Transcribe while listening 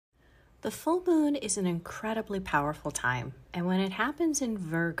The full moon is an incredibly powerful time, and when it happens in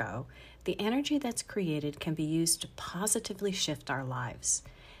Virgo, the energy that's created can be used to positively shift our lives.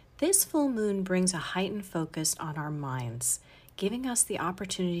 This full moon brings a heightened focus on our minds, giving us the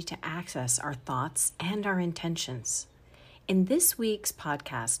opportunity to access our thoughts and our intentions. In this week's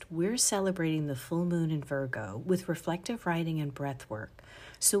podcast, we're celebrating the full moon in Virgo with reflective writing and breathwork,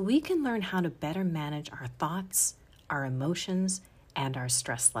 so we can learn how to better manage our thoughts, our emotions, and our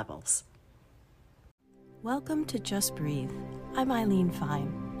stress levels. Welcome to Just Breathe. I'm Eileen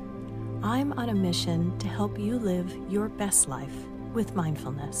Fein. I'm on a mission to help you live your best life with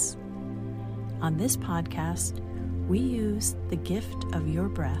mindfulness. On this podcast, we use the gift of your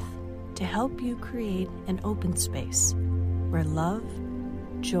breath to help you create an open space where love,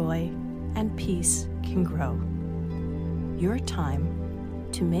 joy, and peace can grow. Your time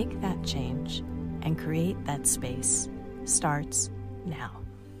to make that change and create that space starts now.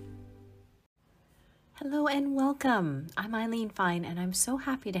 Hello and welcome. I'm Eileen Fein, and I'm so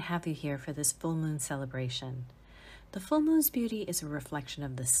happy to have you here for this full moon celebration. The full moon's beauty is a reflection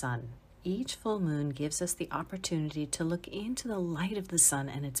of the sun. Each full moon gives us the opportunity to look into the light of the sun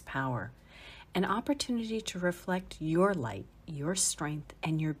and its power, an opportunity to reflect your light, your strength,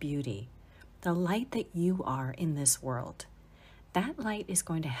 and your beauty, the light that you are in this world. That light is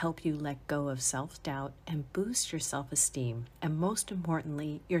going to help you let go of self-doubt and boost your self-esteem, and most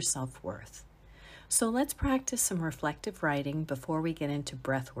importantly, your self-worth. So let's practice some reflective writing before we get into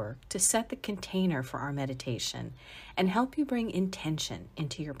breath work to set the container for our meditation and help you bring intention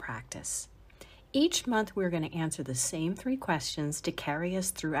into your practice. Each month, we're going to answer the same 3 questions to carry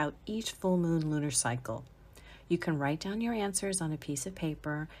us throughout each full moon lunar cycle. You can write down your answers on a piece of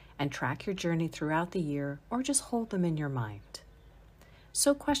paper and track your journey throughout the year, or just hold them in your mind.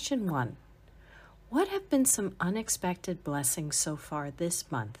 So question 1, what have been some unexpected blessings so far this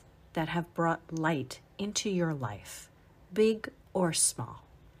month that have brought light into your life, big or small?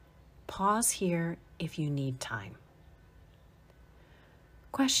 Pause here if you need time.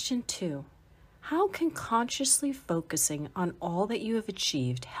 Question 2, how can consciously focusing on all that you have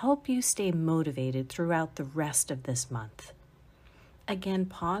achieved help you stay motivated throughout the rest of this month? Again,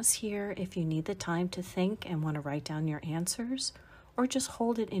 pause here if you need the time to think and want to write down your answers, or just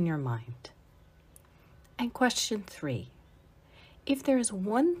hold it in your mind. And question 3, if there is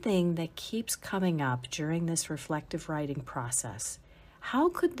one thing that keeps coming up during this reflective writing process, how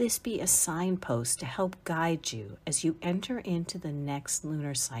could this be a signpost to help guide you as you enter into the next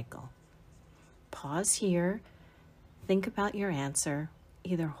lunar cycle? Pause here, think about your answer,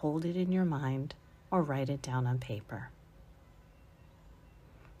 either hold it in your mind or write it down on paper.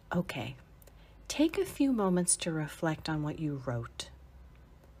 Okay, take a few moments to reflect on what you wrote.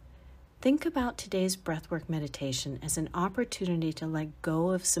 Think about today's breathwork meditation as an opportunity to let go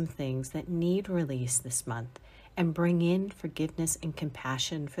of some things that need release this month and bring in forgiveness and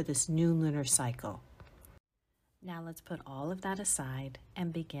compassion for this new lunar cycle. Now let's put all of that aside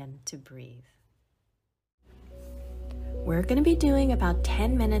and begin to breathe. We're going to be doing about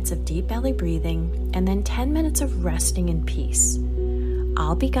 10 minutes of deep belly breathing and then 10 minutes of resting in peace.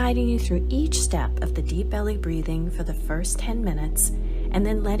 I'll be guiding you through each step of the deep belly breathing for the first 10 minutes and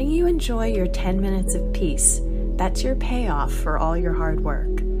then letting you enjoy your 10 minutes of peace. That's your payoff for all your hard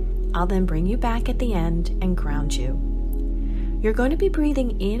work. I'll then bring you back at the end and ground you. You're going to be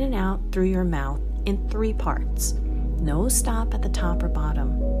breathing in and out through your mouth in 3 parts. No stop at the top or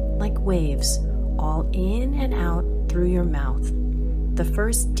bottom, like waves, all in and out through your mouth. The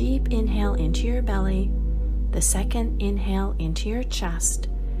first deep inhale into your belly, the second inhale into your chest,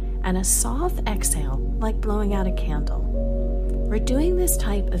 and a soft exhale like blowing out a candle. We're doing this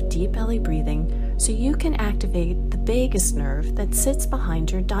type of deep belly breathing so you can activate the vagus nerve that sits behind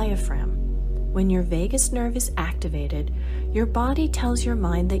your diaphragm. When your vagus nerve is activated, your body tells your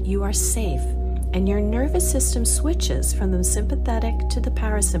mind that you are safe, and your nervous system switches from the sympathetic to the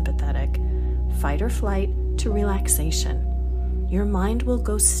parasympathetic, fight or flight to relaxation. Your mind will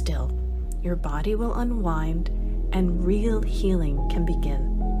go still, your body will unwind, and real healing can begin.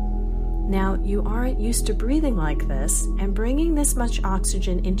 Now, you aren't used to breathing like this and bringing this much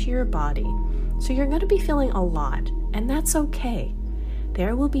oxygen into your body, so you're going to be feeling a lot, and that's okay.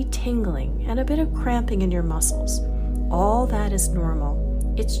 There will be tingling and a bit of cramping in your muscles. All that is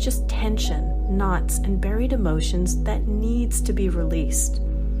normal. It's just tension, knots, and buried emotions that needs to be released.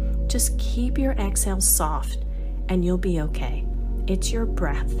 Just keep your exhales soft, and you'll be okay. It's your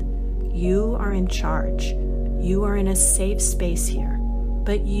breath. You are in charge. You are in a safe space here.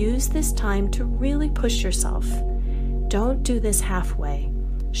 But use this time to really push yourself. Don't do this halfway.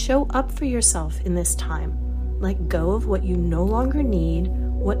 Show up for yourself in this time. Let go of what you no longer need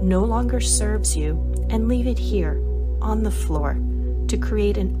what no longer serves you and leave it here on the floor to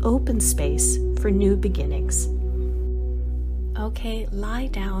create an open space for new beginnings. Okay, lie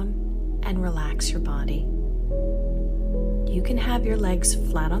down and relax your body. You can have your legs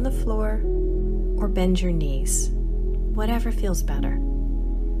flat on the floor or bend your knees, whatever feels better.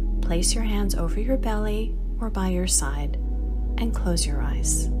 Place your hands over your belly or by your side and close your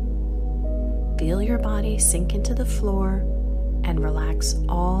eyes. Feel your body sink into the floor and relax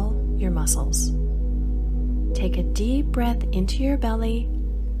all your muscles. Take a deep breath into your belly,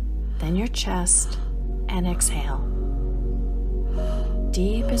 then your chest, and exhale.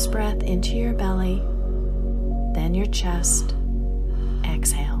 Deepest breath into your belly, then your chest,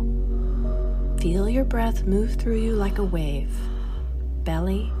 exhale. Feel your breath move through you like a wave.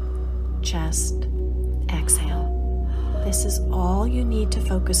 Belly, chest, exhale. This is all you need to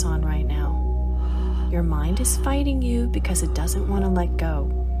focus on right now. Your mind is fighting you because it doesn't want to let go,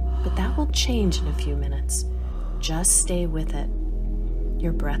 but that will change in a few minutes. Just stay with it.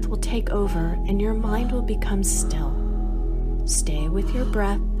 Your breath will take over and your mind will become still. Stay with your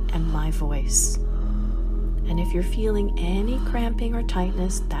breath and my voice. And if you're feeling any cramping or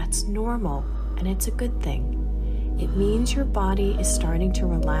tightness, that's normal and it's a good thing. It means your body is starting to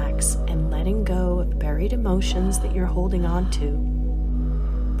relax and letting go of buried emotions that you're holding on to.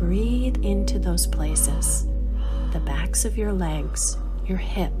 Breathe into those places, the backs of your legs, your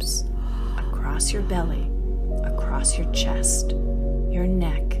hips, across your belly, across your chest, your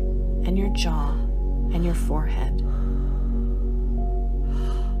neck, and your jaw, and your forehead.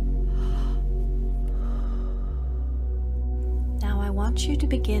 Now I want you to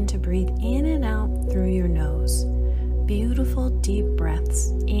begin to breathe in and out through your nose. Beautiful deep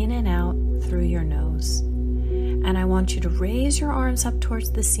breaths in and out through your nose. And I want you to raise your arms up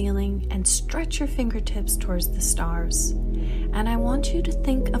towards the ceiling and stretch your fingertips towards the stars. And I want you to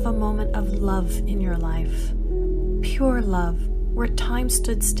think of a moment of love in your life. Pure love, where time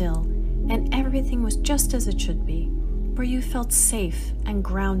stood still and everything was just as it should be, where you felt safe and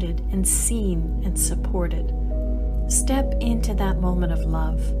grounded and seen and supported. Step into that moment of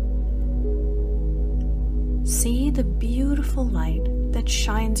love. See the beautiful light that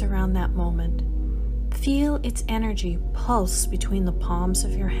shines around that moment. Feel its energy pulse between the palms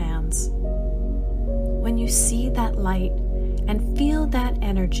of your hands. When you see that light and feel that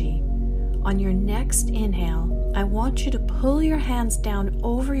energy, on your next inhale, I want you to pull your hands down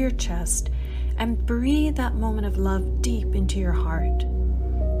over your chest and breathe that moment of love deep into your heart.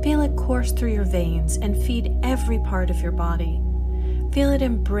 Feel it course through your veins and feed every part of your body. Feel it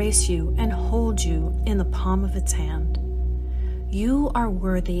embrace you and hold you in the palm of its hand. You are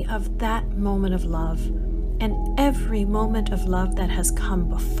worthy of that moment of love and every moment of love that has come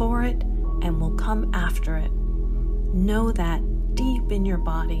before it and will come after it. Know that deep in your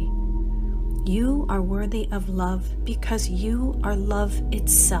body. You are worthy of love because you are love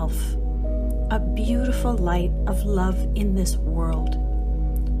itself, a beautiful light of love in this world.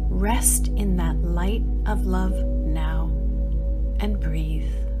 Rest in that light of love now and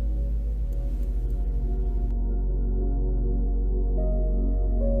breathe.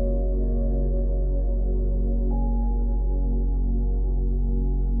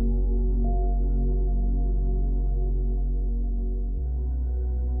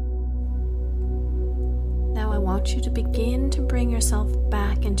 Now I want you to begin to bring yourself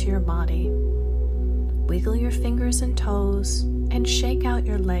back into your body. Wiggle your fingers and toes and shake out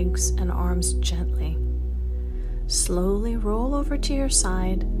your legs and arms gently. Slowly roll over to your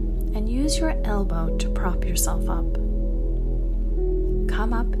side and use your elbow to prop yourself up.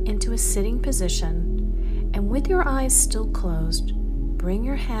 Come up into a sitting position and with your eyes still closed, bring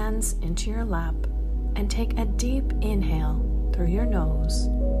your hands into your lap and take a deep inhale through your nose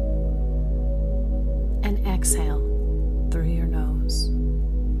and exhale through your nose.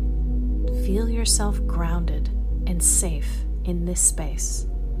 Feel yourself grounded and safe in this space.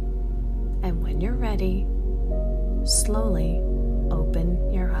 And when you're ready, slowly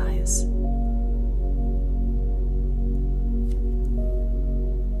open your eyes.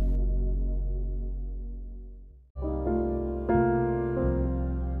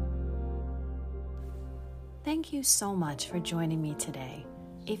 Thank you so much for joining me today.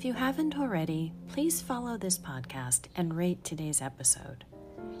 If you haven't already, please follow this podcast and rate today's episode.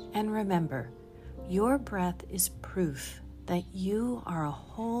 And remember, your breath is proof that you are a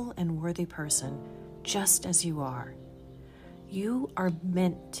whole and worthy person just as you are. You are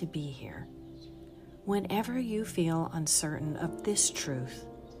meant to be here. Whenever you feel uncertain of this truth,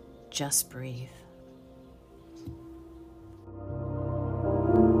 just breathe.